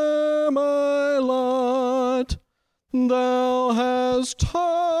my lot, thou hast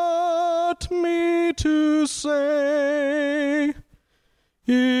taught me to say,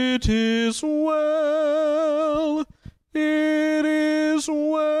 it is well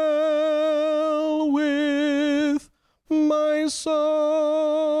with my soul.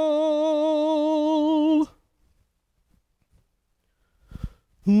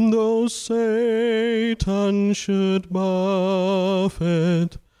 Though Satan should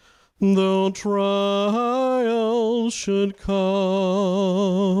buffet, though trials should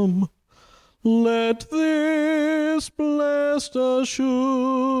come, let this blessed assurance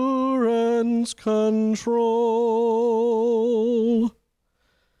control,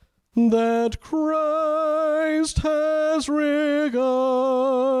 that Christ has regarded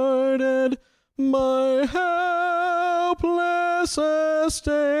my helpless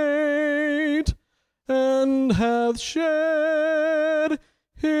estate, and hath shed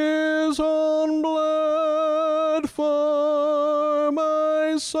his own blood for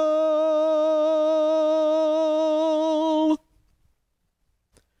my soul.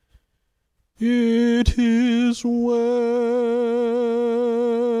 It is well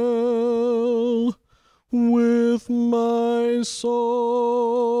with my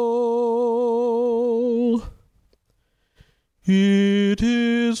soul. It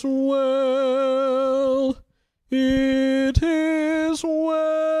is well, it is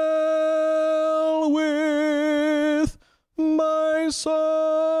well with my soul.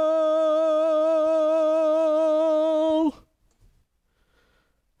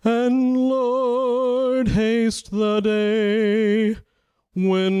 And Lord, haste the day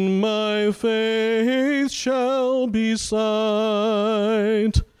when my faith shall be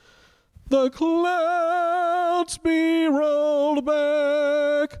sight, the clouds be rolled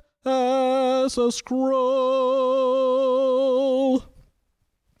back as a scroll,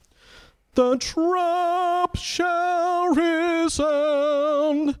 the trump shall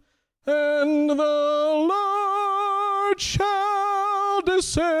resound, and the Lord shall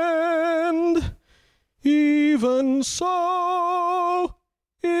descend. Even so,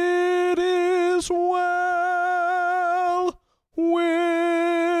 it is well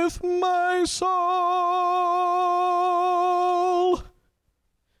with my soul.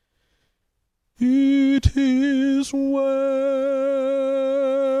 It is well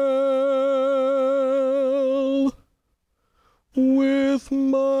with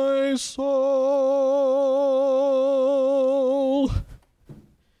my soul.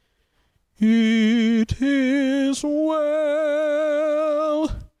 It is well,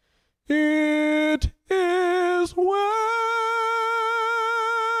 it is well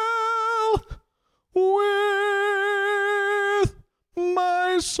with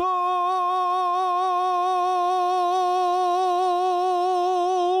my soul.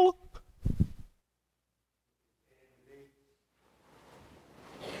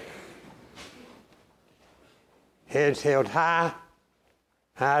 Heads held high,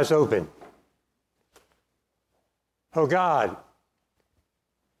 eyes open. Oh God,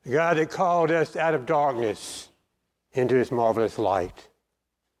 the God that called us out of darkness into his marvelous light.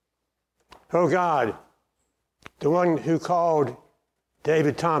 Oh God, the one who called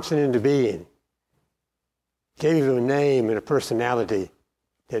David Thompson into being, gave him a name and a personality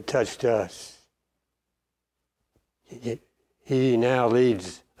that touched us. He now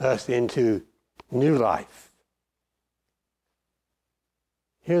leads us into new life.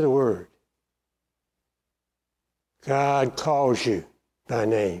 Hear the word. God calls you by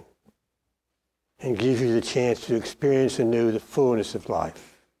name and gives you the chance to experience anew the fullness of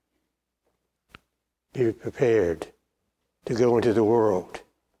life. Be prepared to go into the world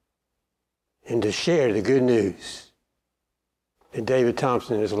and to share the good news that David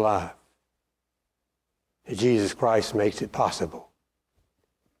Thompson is alive, that Jesus Christ makes it possible,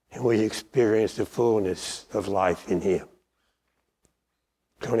 and we experience the fullness of life in him.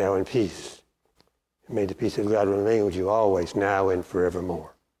 Go now in peace. May the peace of God remain with you always, now and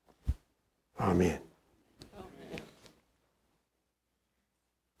forevermore. Amen.